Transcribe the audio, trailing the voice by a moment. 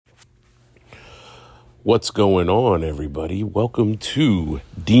What's going on, everybody? Welcome to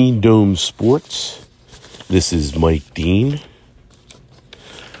Dean Dome Sports. This is Mike Dean.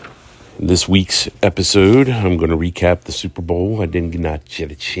 In this week's episode, I'm going to recap the Super Bowl. I did not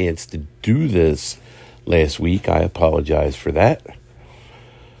get a chance to do this last week. I apologize for that.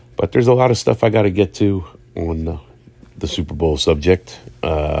 But there's a lot of stuff I got to get to on the Super Bowl subject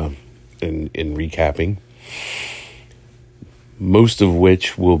in recapping. Most of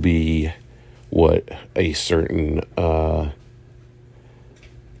which will be what a certain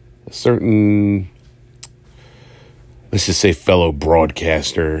let's just say fellow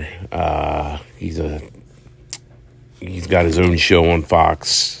broadcaster, he's got his own show on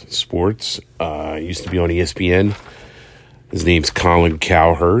Fox Sports, used to be on ESPN. His name's Colin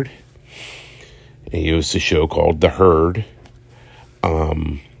Cowherd, and he hosts a show called The Herd,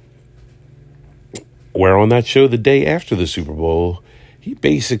 where on that show the day after the Super Bowl, he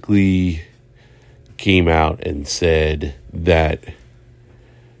basically came out and said that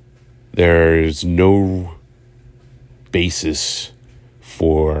there's no basis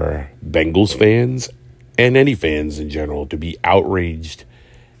for Bengals fans and any fans in general to be outraged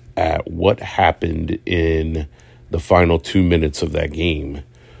at what happened in the final 2 minutes of that game,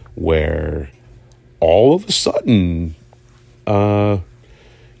 where all of a sudden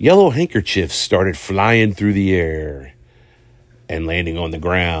yellow handkerchiefs started flying through the air and landing on the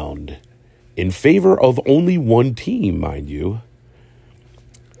ground in favor of only one team, mind you.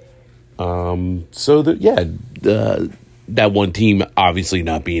 That one team obviously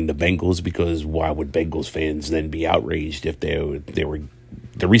not being the Bengals, because why would Bengals fans then be outraged if they were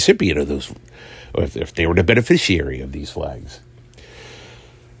the recipient of those, or if they were the beneficiary of these flags?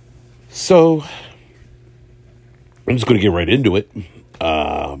 So I'm just going to get right into it.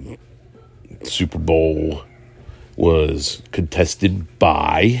 Super Bowl was contested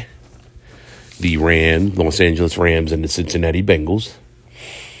by the Los Angeles Rams and the Cincinnati Bengals.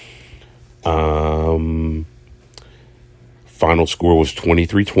 Final score was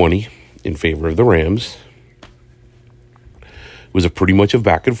 23-20 in favor of the Rams. It was pretty much a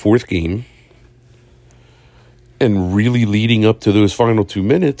back and forth game. And really leading up to those final 2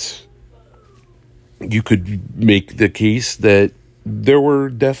 minutes, you could make the case that there were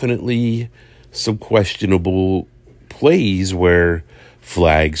definitely some questionable plays where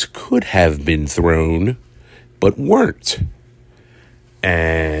flags could have been thrown, but weren't.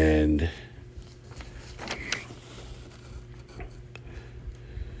 And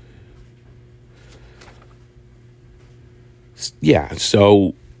yeah,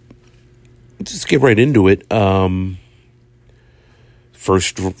 so just get right into it.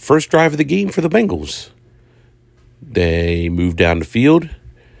 First drive of the game for the Bengals. They moved down the field,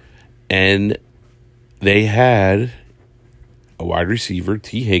 and they had a wide receiver,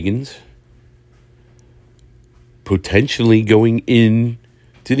 T. Higgins, potentially going in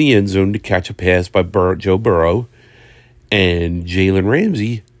to the end zone to catch a pass by Joe Burrow, and Jalen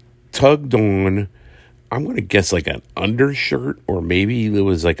Ramsey tugged on, I'm going to guess, like an undershirt, or maybe there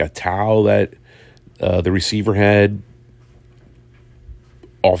was like a towel that the receiver had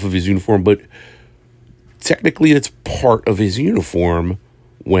off of his uniform, but technically it's part of his uniform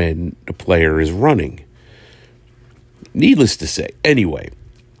when the player is running. Needless to say, anyway,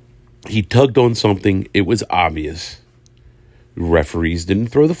 he tugged on something. It was obvious. Referees didn't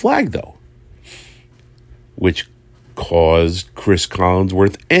throw the flag, though, which caused Chris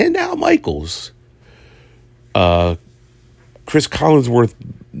Collinsworth and Al Michaels. Chris Collinsworth,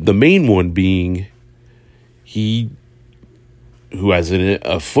 the main one being who has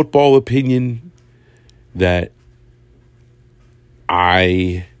a football opinion that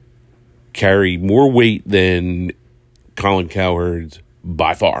I carry more weight than Colin Cowherd's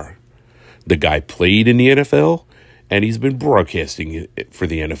by far. The guy played in the NFL, and he's been broadcasting it for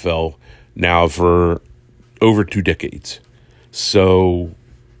the NFL now for over 2 decades. So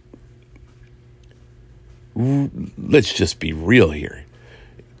let's just be real here.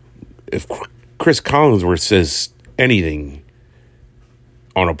 If Chris Collinsworth says anything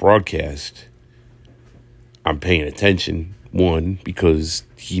on a broadcast, I'm paying attention. One, because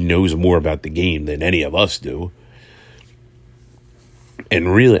he knows more about the game than any of us do.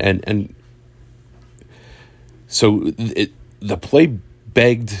 And really, and so the play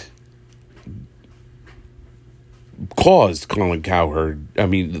caused Colin Cowherd,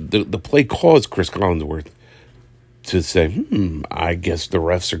 the play caused Chris Collinsworth to say, I guess the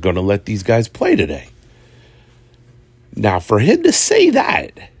refs are going to let these guys play today. Now, for him to say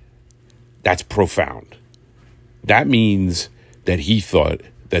that, that's profound. That means that he thought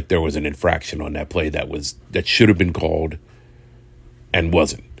that there was an infraction on that play that should have been called and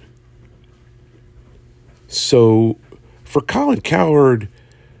wasn't. So for Colin Cowherd,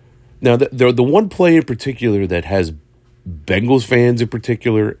 now the one play in particular that has Bengals fans in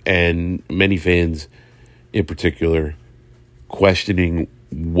particular and many fans in particular questioning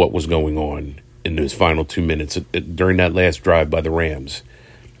what was going on in those final 2 minutes during that last drive by the Rams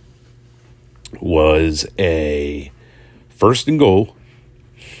was a 1st and goal.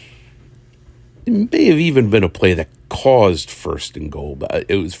 It may have even been a play that caused 1st and goal, but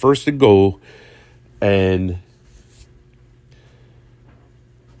it was 1st and goal, and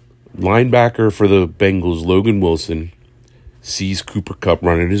linebacker for the Bengals, Logan Wilson, sees Cooper Kupp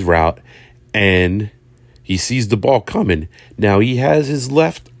running his route, and he sees the ball coming. Now, he has his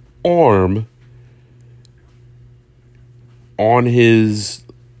left arm on his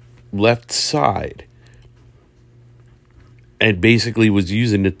left side and basically was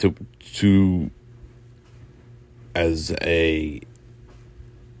using it to as a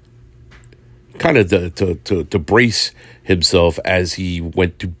kind of to brace himself as he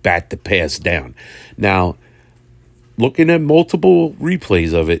went to bat the pass down. Now, looking at multiple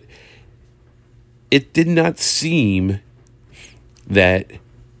replays of it, it did not seem that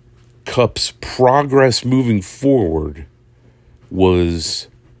Kupp's progress moving forward was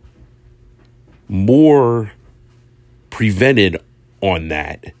more prevented on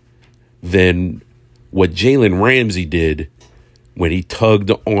that than what Jalen Ramsey did when he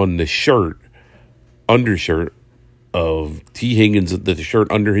tugged on the undershirt of T. Higgins, the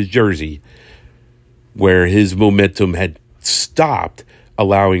shirt under his jersey, where his momentum had stopped,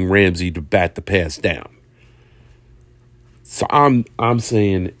 allowing Ramsey to bat the pass down. So I'm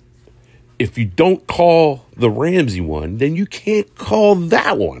saying, if you don't call the Ramsey one, then you can't call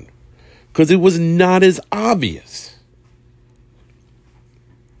that one because it was not as obvious.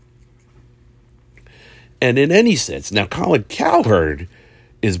 And in any sense, now Colin Cowherd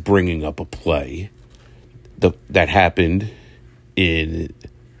is bringing up a play that happened in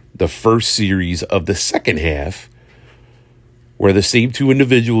the first series of the second half, where the same two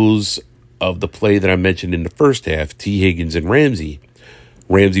individuals of the play that I mentioned in the first half, T. Higgins and Ramsey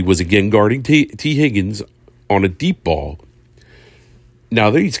was again guarding T. Higgins on a deep ball.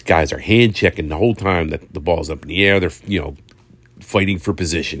 Now, these guys are hand checking the whole time that the ball's up in the air. They're, fighting for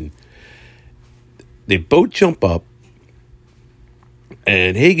position. They both jump up,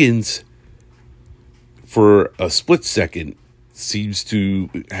 and Higgins, for a split second, seems to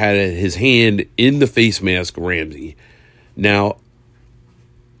have his hand in the face mask of Ramsey. Now,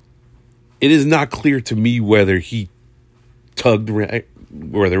 it is not clear to me whether he tugged,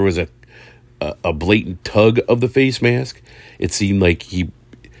 or there was a blatant tug of the face mask. It seemed like he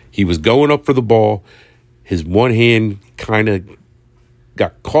was going up for the ball. His one hand kind of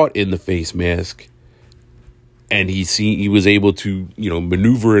got caught in the face mask, and he was able to,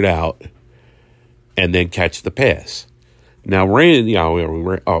 maneuver it out and then catch the pass. Now,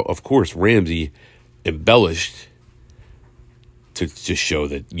 of course, Ramsey embellished to show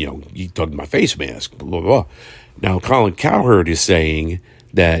that, he tugged my face mask, blah, blah, blah. Now, Colin Cowherd is saying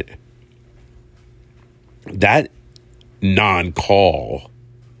that non-call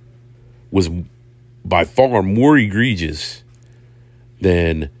was by far more egregious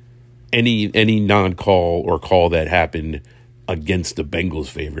than any non-call or call that happened against the Bengals'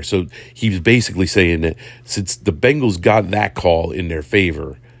 favor. So he was basically saying that since the Bengals got that call in their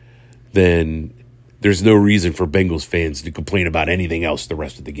favor, then there's no reason for Bengals fans to complain about anything else the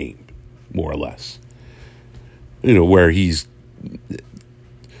rest of the game, more or less. Where he's...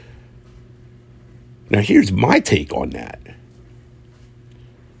 Now, here's my take on that.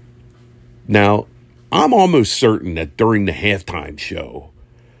 Now, I'm almost certain that during the halftime show,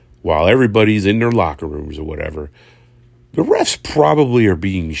 while everybody's in their locker rooms or whatever, the refs probably are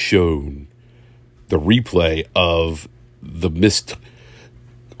being shown the replay of the missed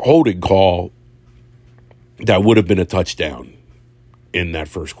holding call that would have been a touchdown in that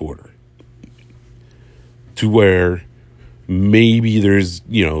first quarter. To where maybe there's,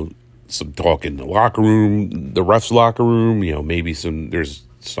 some talk in the locker room, the refs' locker room,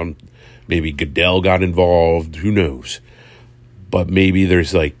 maybe Goodell got involved, who knows. But maybe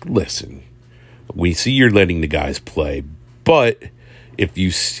there's listen, we see you're letting the guys play, but if you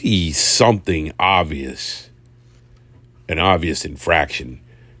see something obvious, an obvious infraction,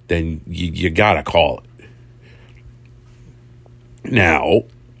 then you gotta call it. Now,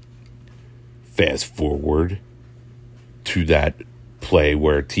 fast forward to that play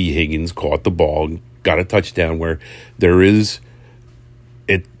where T. Higgins caught the ball and got a touchdown, where there is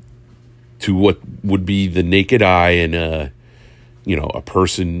it to what would be the naked eye and a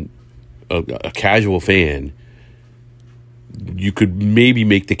person, a casual fan, you could maybe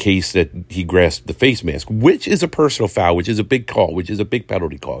make the case that he grasped the face mask, which is a personal foul, which is a big call, which is a big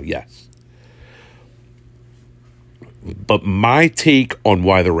penalty call, yes. But my take on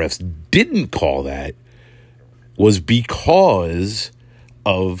why the refs didn't call that was because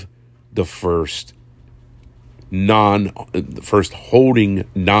of the first holding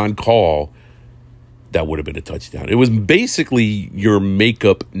non-call that would have been a touchdown. It was basically your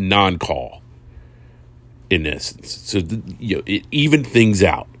makeup non-call in essence. So it evened things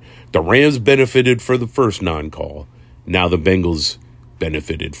out. The Rams benefited for the first non-call. Now the Bengals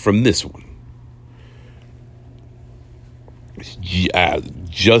benefited from this one.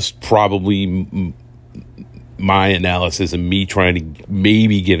 Just probably my analysis and me trying to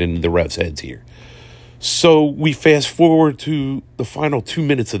maybe get into the refs' heads here. So we fast forward to the final 2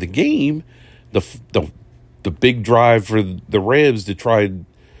 minutes of the game, the big drive for the Rams to try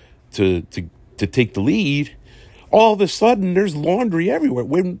to take the lead. All of a sudden, there's laundry everywhere.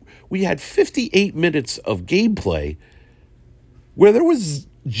 When we had 58 minutes of gameplay where there was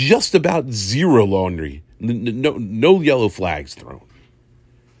just about zero laundry, no yellow flags thrown.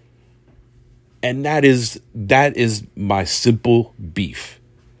 And that is my simple beef,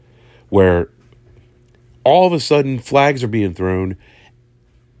 where all of a sudden flags are being thrown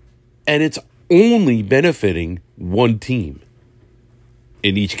and it's only benefiting one team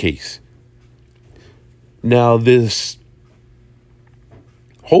in each case. Now, this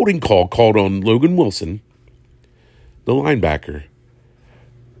holding call called on Logan Wilson, the linebacker,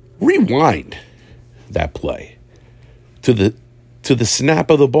 rewind that play to the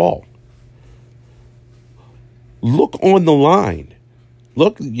snap of the ball. Look on the line.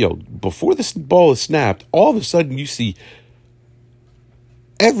 Look, before the ball is snapped, all of a sudden you see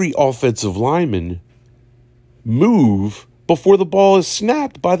every offensive lineman move before the ball is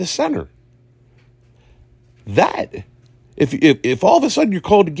snapped by the center. That, if all of a sudden you're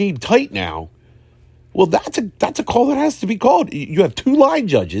called a game tight now, well, that's a call that has to be called. You have two line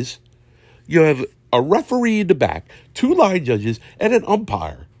judges, you have a referee in the back, two line judges, and an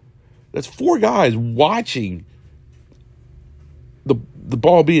umpire. That's four guys watching the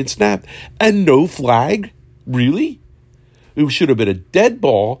ball being snapped, and no flag? Really? It should have been a dead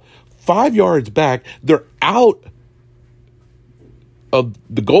ball, 5 yards back. They're out of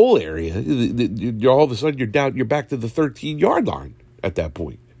the goal area. All of a sudden you're back to the 13-yard line at that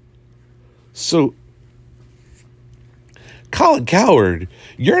point. So, Colin Cowherd,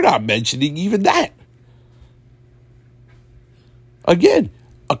 you're not mentioning even that. Again,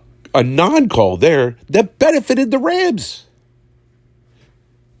 a non-call there that benefited the Rams.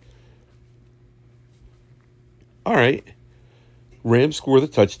 All right. Rams score the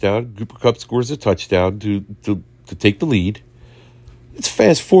touchdown. Cooper Kupp scores a touchdown to take the lead. Let's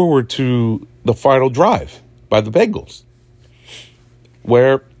fast forward to the final drive by the Bengals,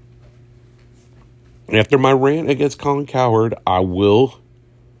 where after my rant against Colin Cowherd, I will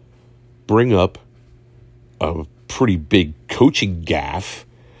bring up a pretty big coaching gaffe,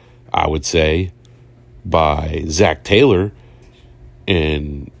 I would say, by Zach Taylor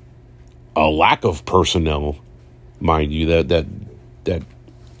and a lack of personnel, mind you, that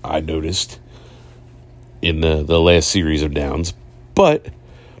I noticed in the last series of downs. But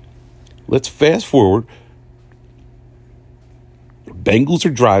let's fast forward. Bengals are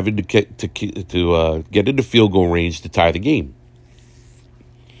driving to get into field goal range to tie the game.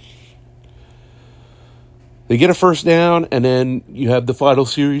 They get a first down, and then you have the final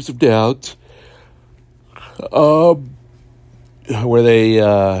series of downs, where they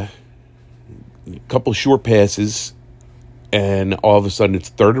a couple short passes, and all of a sudden it's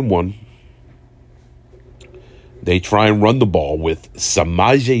 3rd and 1. They try and run the ball with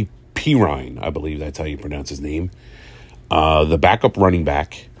Samaje Perine, I believe that's how you pronounce his name, the backup running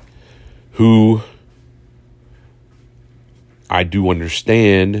back, who I do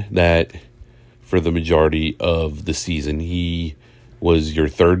understand that for the majority of the season, he was your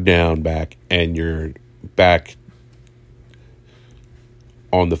third down back and you're back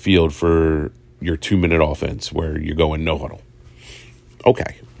on the field for your 2-minute offense where you're going no huddle.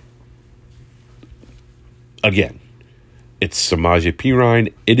 Okay. Again, it's Samaje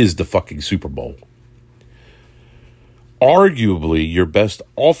Perine. It is the fucking Super Bowl. Arguably your best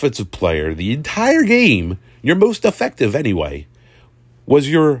offensive player the entire game, your most effective anyway, was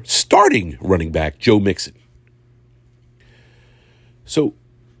your starting running back, Joe Mixon. So,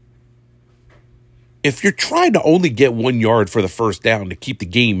 if you're trying to only get 1 yard for the first down to keep the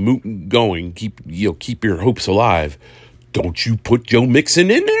game going, keep your hopes alive, don't you put Joe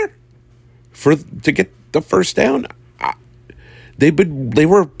Mixon in there to get the first down? They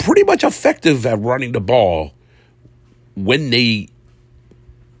were pretty much effective at running the ball when they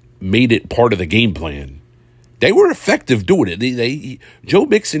made it part of the game plan, they were effective doing it. Joe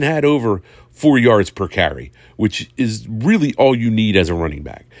Mixon had over 4 yards per carry, which is really all you need as a running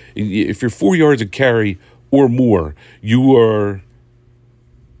back. If you're 4 yards a carry or more, you are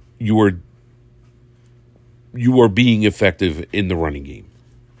being effective in the running game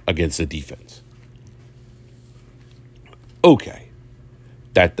against the defense. Okay,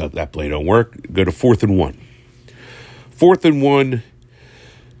 that play don't work. Go to 4th and 1. 4th and 1.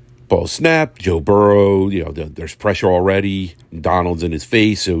 Ball snap, Joe Burrow, there's pressure already. Donald's in his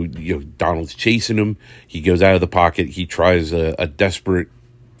face, so Donald's chasing him. He goes out of the pocket. He tries a desperate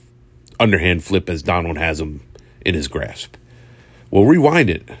underhand flip as Donald has him in his grasp. We'll rewind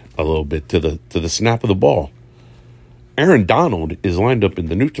it a little bit to the snap of the ball. Aaron Donald is lined up in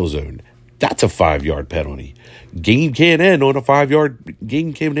the neutral zone. That's a 5-yard penalty. Game can't end on a 5-yard.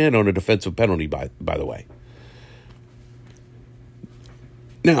 Game can't end on a defensive penalty. By the way.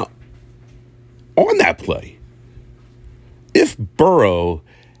 Now, on that play, if Burrow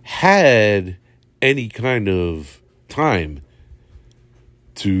had any kind of time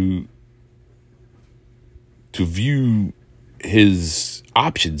to view his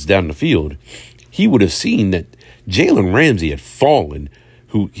options down the field, he would have seen that Jalen Ramsey had fallen.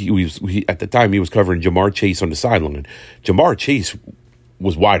 He at the time he was covering Jamar Chase on the sideline. Jamar Chase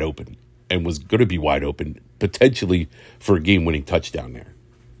was wide open and was going to be wide open potentially for a game-winning touchdown there.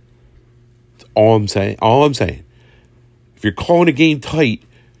 All I'm saying. If you're calling a game tight,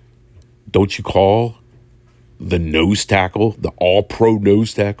 don't you call the nose tackle, the all-pro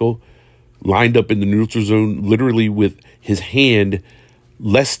nose tackle, lined up in the neutral zone, literally with his hand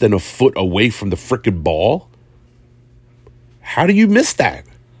less than a foot away from the frickin' ball? How do you miss that?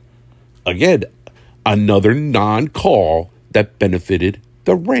 Again, another non-call that benefited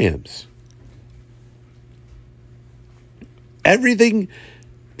the Rams. Everything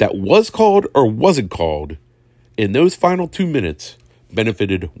that was called or wasn't called in those final 2 minutes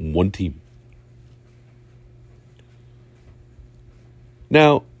benefited one team.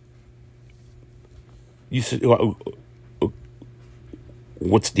 Now, you said,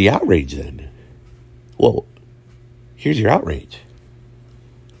 what's the outrage then? Well, here's your outrage.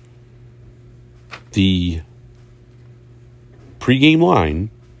 The pregame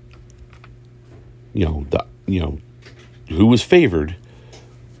line, who was favored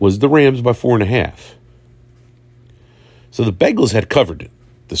was the Rams by 4.5. So the Bengals had covered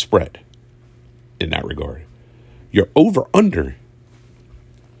the spread in that regard. Your over-under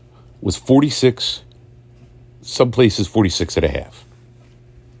was 46, some places 46.5.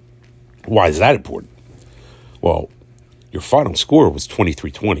 Why is that important? Well, your final score was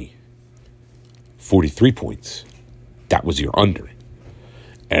 23-20, 43 points. That was your under.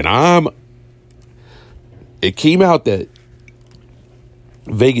 And it came out that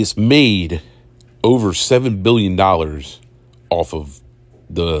Vegas made over $7 billion off of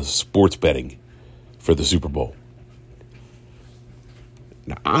the sports betting for the Super Bowl.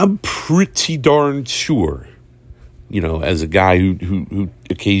 Now, I'm pretty darn sure, as a guy who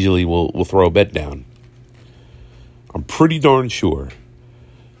occasionally will throw a bet down, I'm pretty darn sure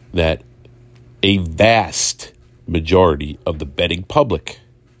that a vast majority of the betting public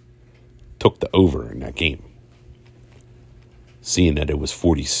took the over in that game. Seeing that it was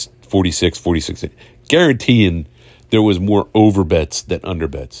 46, guaranteeing there was more over bets than under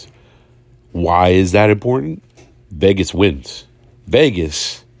bets. Why is that important? Vegas wins.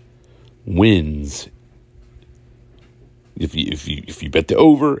 Vegas wins if you bet the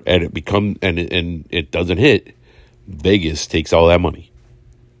over and it doesn't hit. Vegas takes all that money.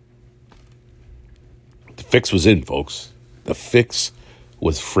 The fix was in, folks. The fix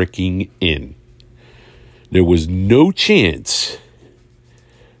was freaking in. There was no chance.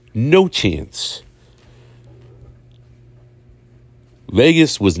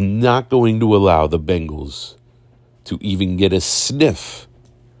 Vegas was not going to allow the Bengals to even get a sniff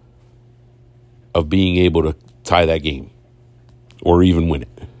of being able to tie that game or even win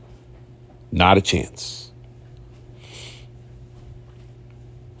it. Not a chance.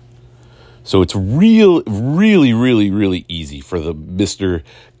 So it's really, really easy for the Mr.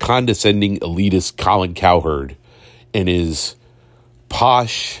 Condescending Elitist Colin Cowherd and his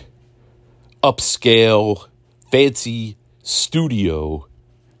posh, upscale, fancy studio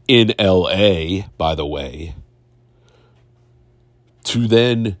in L.A., by the way, to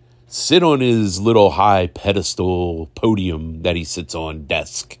then sit on his little high pedestal podium that he sits on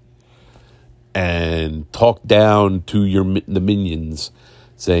desk and talk down to the minions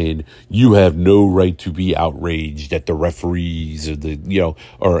saying you have no right to be outraged at the referees or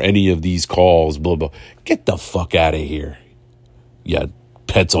or any of these calls, blah, blah. Get the fuck out of here. Yeah,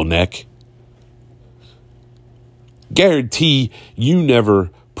 pencil neck. Guarantee you never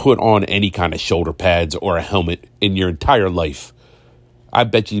put on any kind of shoulder pads or a helmet in your entire life. I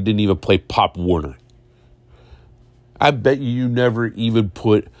bet you didn't even play Pop Warner. I bet you never even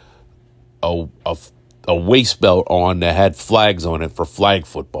put a waist belt on that had flags on it for flag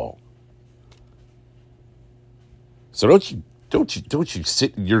football. So don't you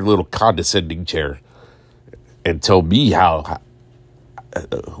sit in your little condescending chair and tell me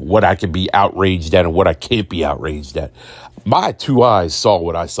what I can be outraged at and what I can't be outraged at. My two eyes saw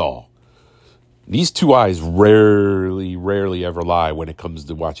what I saw. These two eyes rarely ever lie when it comes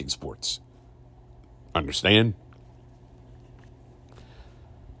to watching sports. Understand?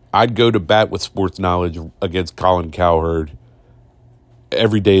 I'd go to bat with sports knowledge against Colin Cowherd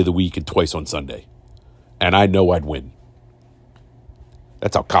every day of the week and twice on Sunday. And I know I'd win.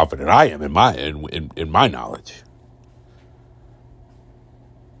 That's how confident I am in my knowledge.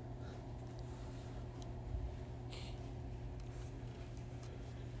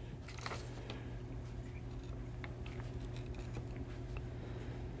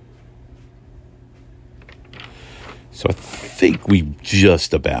 So I think we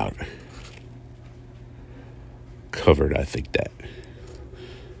just about covered, that.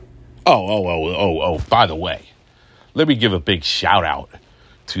 Oh, by the way, let me give a big shout out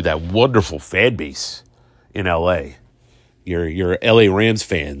to that wonderful fan base in LA. Your LA Rams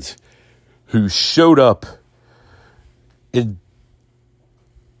fans who showed up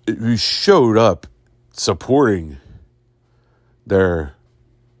supporting their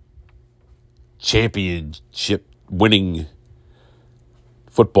championship winning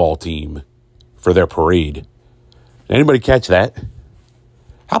football team for their parade. Anybody catch that?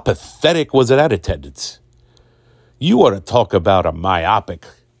 How pathetic was that attendance? You want to talk about a myopic.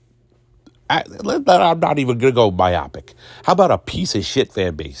 I'm not even going to go myopic. How about a piece of shit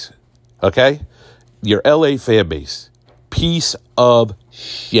fan base? Okay? Your LA fan base. Piece of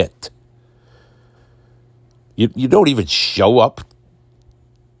shit. You don't even show up.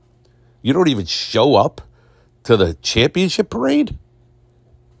 You don't even show up to the championship parade?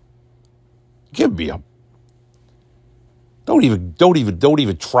 Give me a... Don't even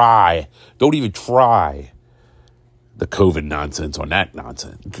try. Don't even try the COVID nonsense on that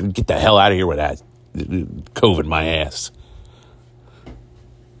nonsense. Get the hell out of here with that. COVID my ass.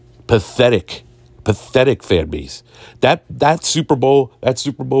 Pathetic fan base. That Super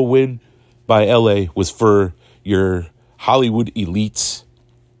Bowl win by LA was for your Hollywood elites.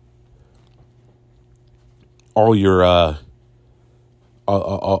 All your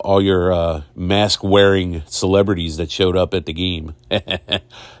mask-wearing celebrities that showed up at the game.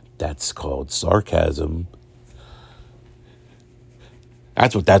 That's called sarcasm.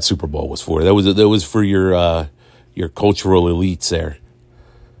 That's what that Super Bowl was for. That was for your cultural elites there,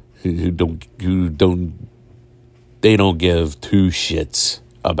 who don't give two shits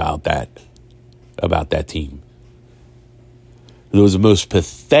about that team. It was the most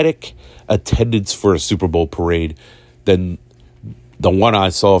pathetic attendance for a Super Bowl parade than the one I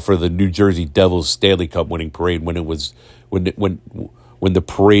saw for the New Jersey Devils Stanley Cup winning parade when the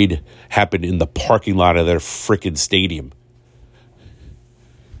parade happened in the parking lot of their frickin' stadium.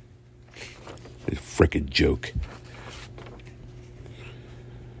 A frickin' joke.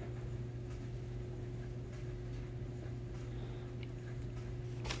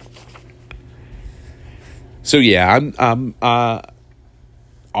 So yeah, I'm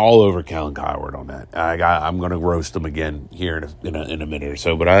all over Colin Cowherd on that. I'm going to roast him again here in a minute or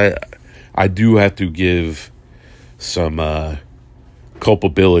so, but I do have to give some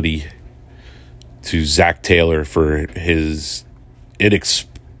culpability to Zach Taylor for his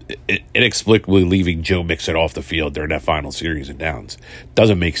inexplicably leaving Joe Mixon off the field during that final series of downs.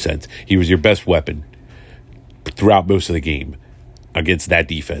 Doesn't make sense. He was your best weapon throughout most of the game against that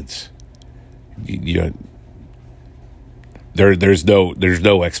defense. There's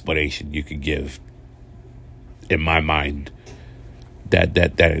no explanation you could give in my mind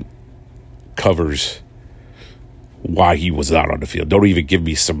that covers why he was not on the field. Don't even give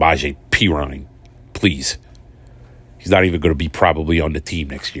me Samaje Perine, please. He's not even going to be probably on the team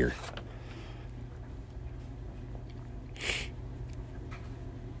next year.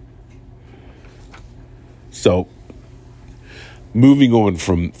 So, moving on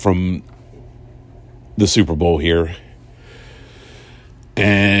from the Super Bowl here.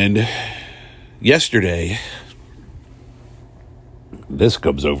 And yesterday, this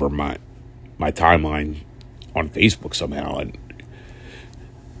comes over my timeline on Facebook somehow, and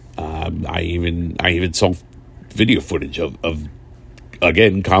I even saw video footage of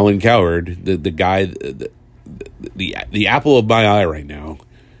again Colin Cowherd, the guy, the apple of my eye right now,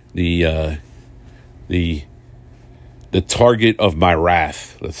 the target of my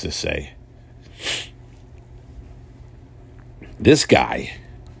wrath. Let's just say this guy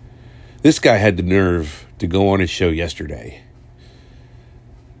had the nerve to go on his show yesterday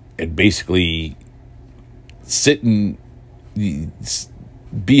and basically sit and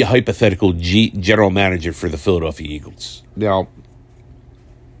be a hypothetical general manager for the Philadelphia Eagles. Now,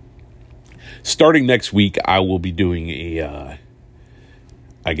 starting next week, I will be doing an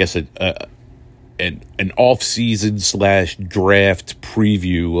off-season / draft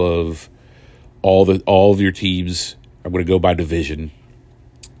preview of all of your teams. I'm going to go by division.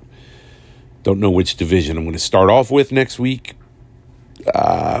 Don't know which division I'm going to start off with next week.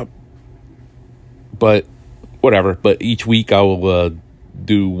 But whatever. But each week I will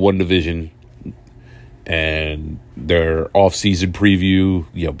do one division and their off-season preview,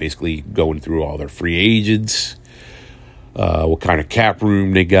 basically going through all their free agents, what kind of cap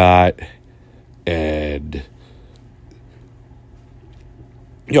room they got, and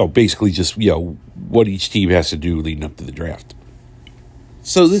basically just what each team has to do leading up to the draft.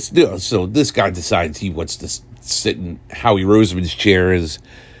 So this guy decides he wants to sit in Howie Roseman's chair as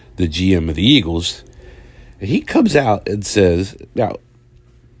the GM of the Eagles. And he comes out and says, now,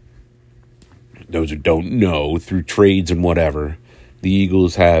 those who don't know, through trades and whatever, the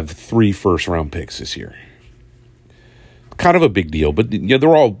Eagles have 3 first-round picks this year. Kind of a big deal, but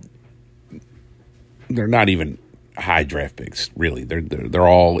they're not even high draft picks, really. They're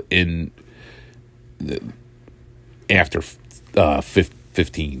all in after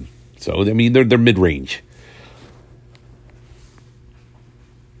 15. So I mean, they're mid-range.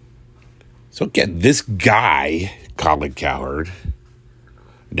 So again, this guy, Colin Cowherd,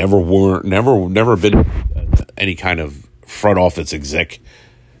 never been any kind of front office exec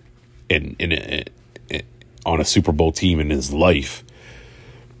on a Super Bowl team in his life.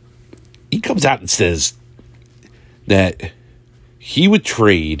 He comes out and says that he would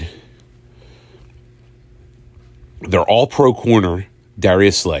trade their all-pro corner,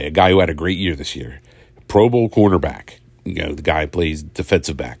 Darius Slay, a guy who had a great year this year, Pro Bowl cornerback. The guy plays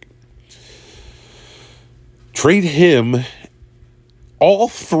defensive back. Trade him all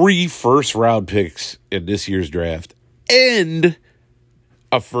 3 first-round picks in this year's draft and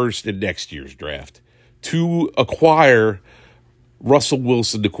a first in next year's draft to acquire Russell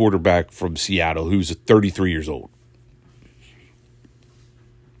Wilson, the quarterback from Seattle, who's 33 years old.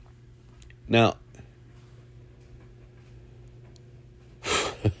 Now,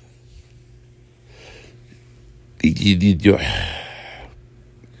 it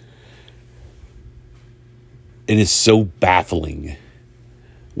is so baffling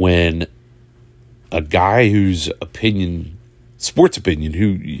when a guy whose sports opinion,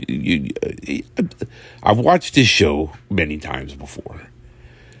 I've watched his show many times before.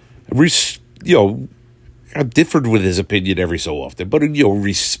 I differed with his opinion every so often, but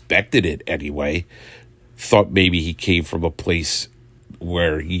respected it anyway. Thought maybe he came from a place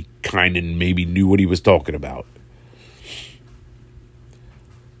where he kind of maybe knew what he was talking about.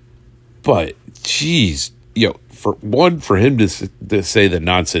 But, geez, for him to say the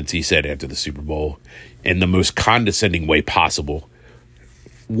nonsense he said after the Super Bowl in the most condescending way possible,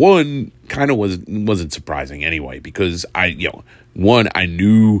 one kind of wasn't surprising anyway, because I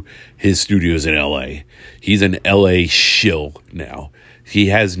knew his studios in L.A. He's an L.A. shill now. He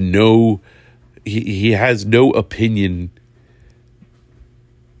has no opinion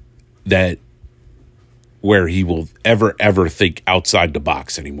that where he will ever think outside the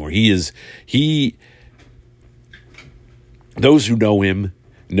box anymore. Those who know him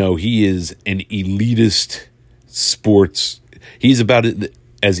know he is an elitist sports. He's about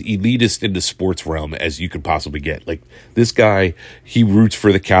as elitist in the sports realm as you could possibly get. Like, this guy, he roots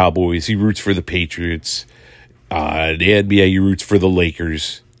for the Cowboys. He roots for the Patriots. The NBA, he roots for the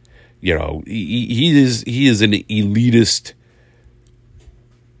Lakers. He is an elitist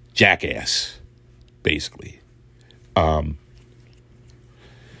jackass, basically.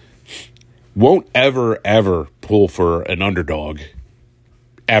 Won't ever pull for an underdog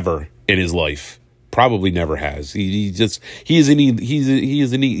ever in his life. Probably never has. He is an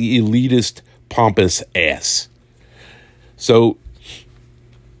elitist, pompous ass. So,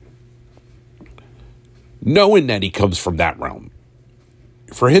 knowing that he comes from that realm,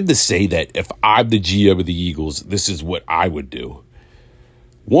 for him to say that if I'm the GM of the Eagles, this is what I would do.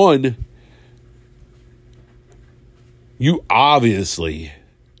 One, you obviously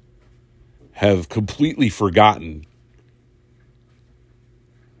have completely forgotten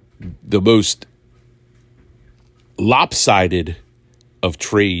the most lopsided of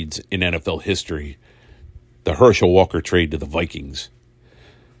trades in NFL history, the Herschel Walker trade to the Vikings,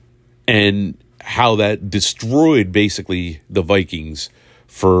 and how that destroyed basically the Vikings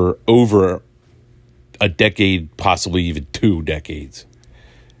for over a decade, possibly even 2 decades.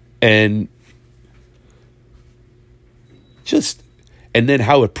 And then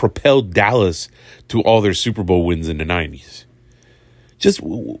how it propelled Dallas to all their Super Bowl wins in the 90s. Just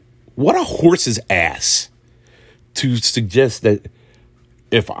what a horse's ass to suggest that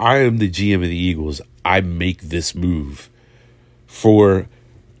if I am the GM of the Eagles, I make this move for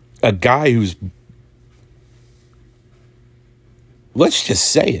a guy who's, let's just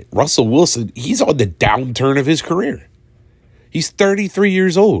say it, Russell Wilson, he's on the downturn of his career. He's 33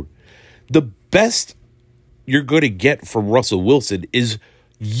 years old. The best you're going to get from Russell Wilson is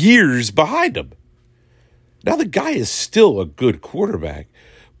years behind him. Now, the guy is still a good quarterback,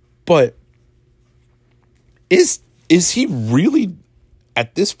 but is he really,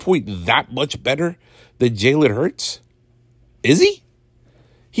 at this point, that much better than Jalen Hurts? Is he?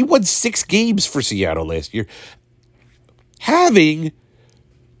 He won 6 games for Seattle last year, having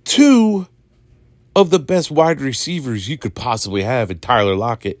 2 of the best wide receivers you could possibly have in Tyler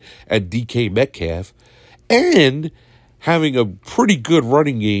Lockett and DK Metcalf, and having a pretty good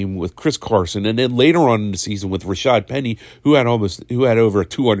running game with Chris Carson, and then later on in the season with Rashad Penny, who had over a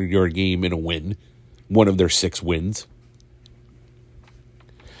 200-yard game in a win, one of their 6 wins.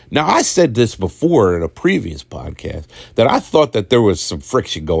 Now, I said this before in a previous podcast, that I thought that there was some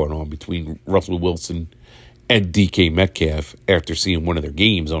friction going on between Russell Wilson and DK Metcalf after seeing one of their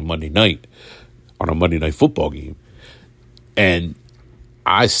games on Monday night, on a Monday Night Football game. And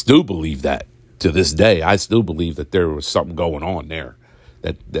I still believe that to this day. I still believe that there was something going on there.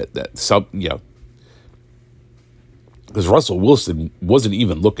 That some, because Russell Wilson wasn't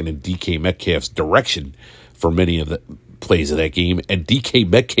even looking in DK Metcalf's direction for many of the plays of that game, and DK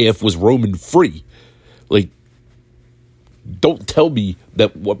Metcalf was roaming free. Like, don't tell me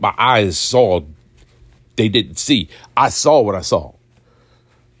that what my eyes saw they didn't see. I saw what I saw.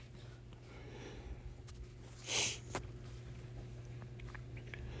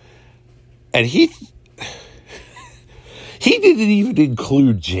 And he didn't even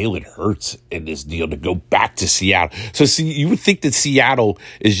include Jalen Hurts in this deal to go back to Seattle. So, see, you would think that Seattle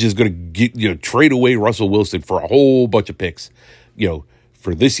is just going to trade away Russell Wilson for a whole bunch of picks,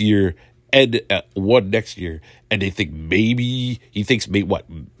 for this year and one next year. And they think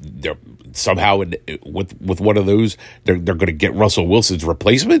they're somehow with one of those they're going to get Russell Wilson's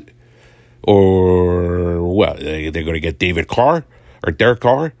replacement, or what? They're going to get David Carr or Derek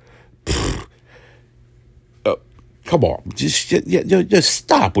Carr. Come on, just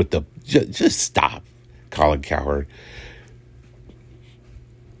stop with just stop, Colin Cowherd.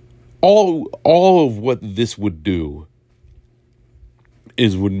 All of what this would do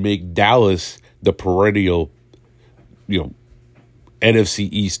is would make Dallas the perennial, NFC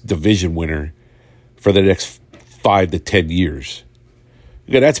East division winner for the next 5 to 10 years.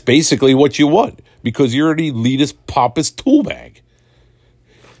 That's basically what you want, because you're an elitist, pompous tool bag.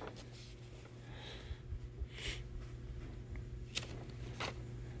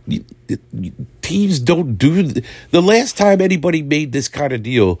 Teams don't do. The last time anybody made this kind of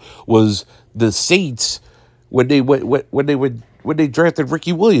deal was the Saints when they drafted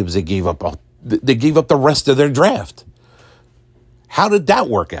Ricky Williams. They gave up the rest of their draft. How did that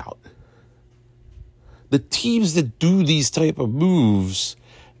work out? The teams that do these type of moves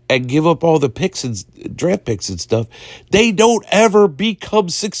and give up all the picks and draft picks and stuff, they don't ever become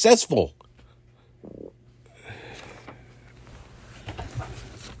successful.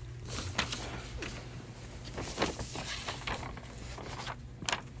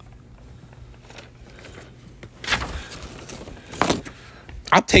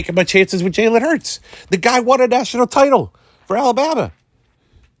 I'm taking my chances with Jalen Hurts. The guy won a national title for Alabama.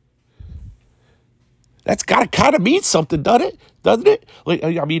 That's got to kind of mean something, doesn't it? Like,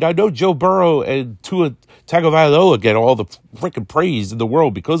 I mean, I know Joe Burrow and Tua Tagovailoa get all the freaking praise in the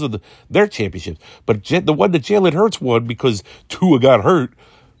world because of their championships. But the one that Jalen Hurts won because Tua got hurt,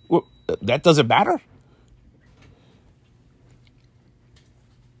 well, that doesn't matter.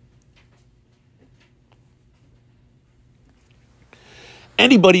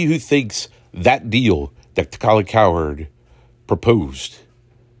 Anybody who thinks that deal that Colin Cowherd proposed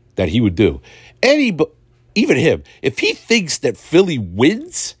that he would do, even him, if he thinks that Philly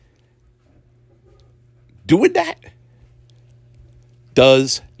wins doing that,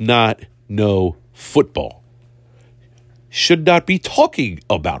 does not know football, should not be talking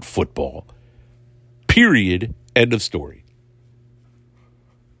about football, period, end of story.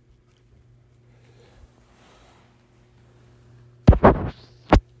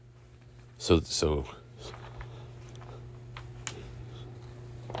 So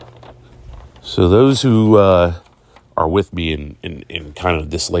those who are with me in kind of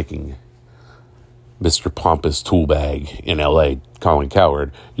disliking Mr. Pompous Toolbag in LA, Colin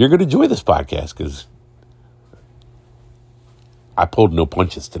Cowherd, you're going to enjoy this podcast because I pulled no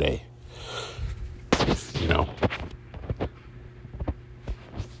punches today. You know.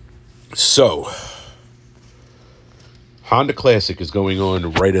 So, Honda Classic is going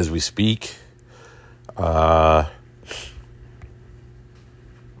on right as we speak. I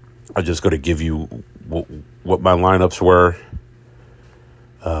just got to give you what my lineups were,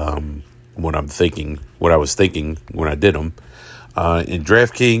 what I was thinking when I did them. In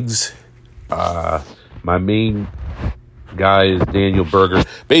DraftKings, my main guy is Daniel Berger.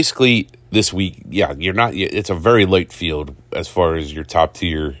 Basically, this week, it's a very light field as far as your top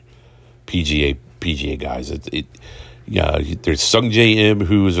tier PGA guys. There's Sungjae Im,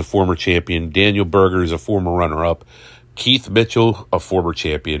 who is a former champion. Daniel Berger is a former runner-up. Keith Mitchell, a former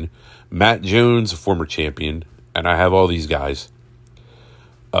champion. Matt Jones, a former champion. And I have all these guys.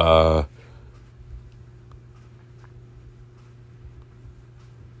 I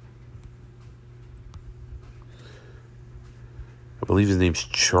believe his name's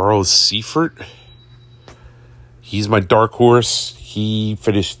Charles Seifert. He's my dark horse. He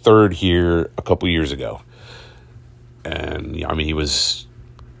finished third here a couple years ago. And, he was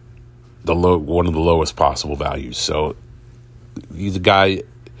one of the lowest possible values. So, he's a guy,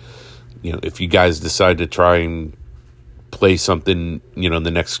 if you guys decide to try and play something, in the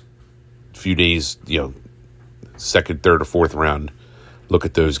next few days, second, third, or fourth round, look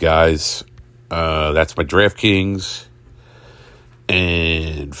at those guys. That's my DraftKings.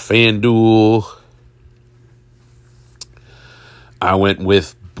 And FanDuel, I went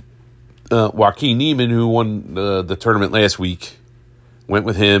with Joaquin Niemann, who won the tournament last week. Went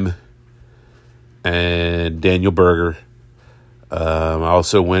with him and Daniel Berger. I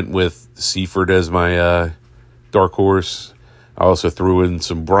also went with Seifert as my dark horse. I also threw in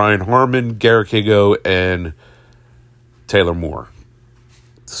some Brian Harman, Garrick Higo, and Taylor Moore.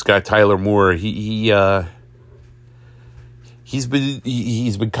 This guy Tyler Moore, he's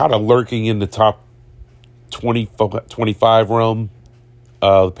been kind of lurking in the top 25 realm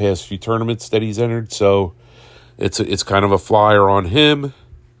the past few tournaments that he's entered. So it's kind of a flyer on him,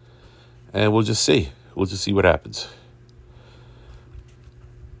 and we'll just see what happens.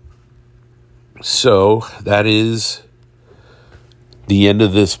 So that is the end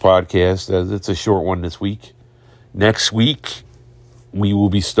of this podcast. It's a short one this week. Next week I will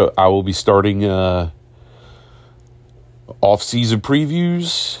be starting off-season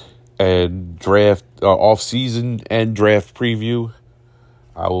previews and draft off-season and draft preview.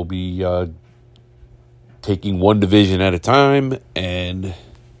 I will be taking one division at a time and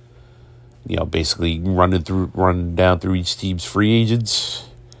basically running down through each team's free agents,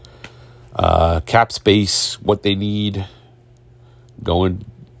 cap space, what they need going,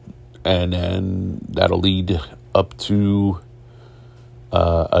 and then that'll lead up to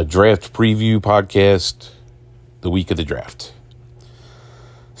a draft preview podcast the week of the draft.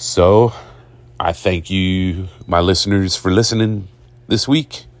 So I thank you, my listeners, for listening this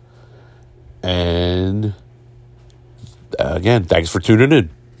week. And again, thanks for tuning in.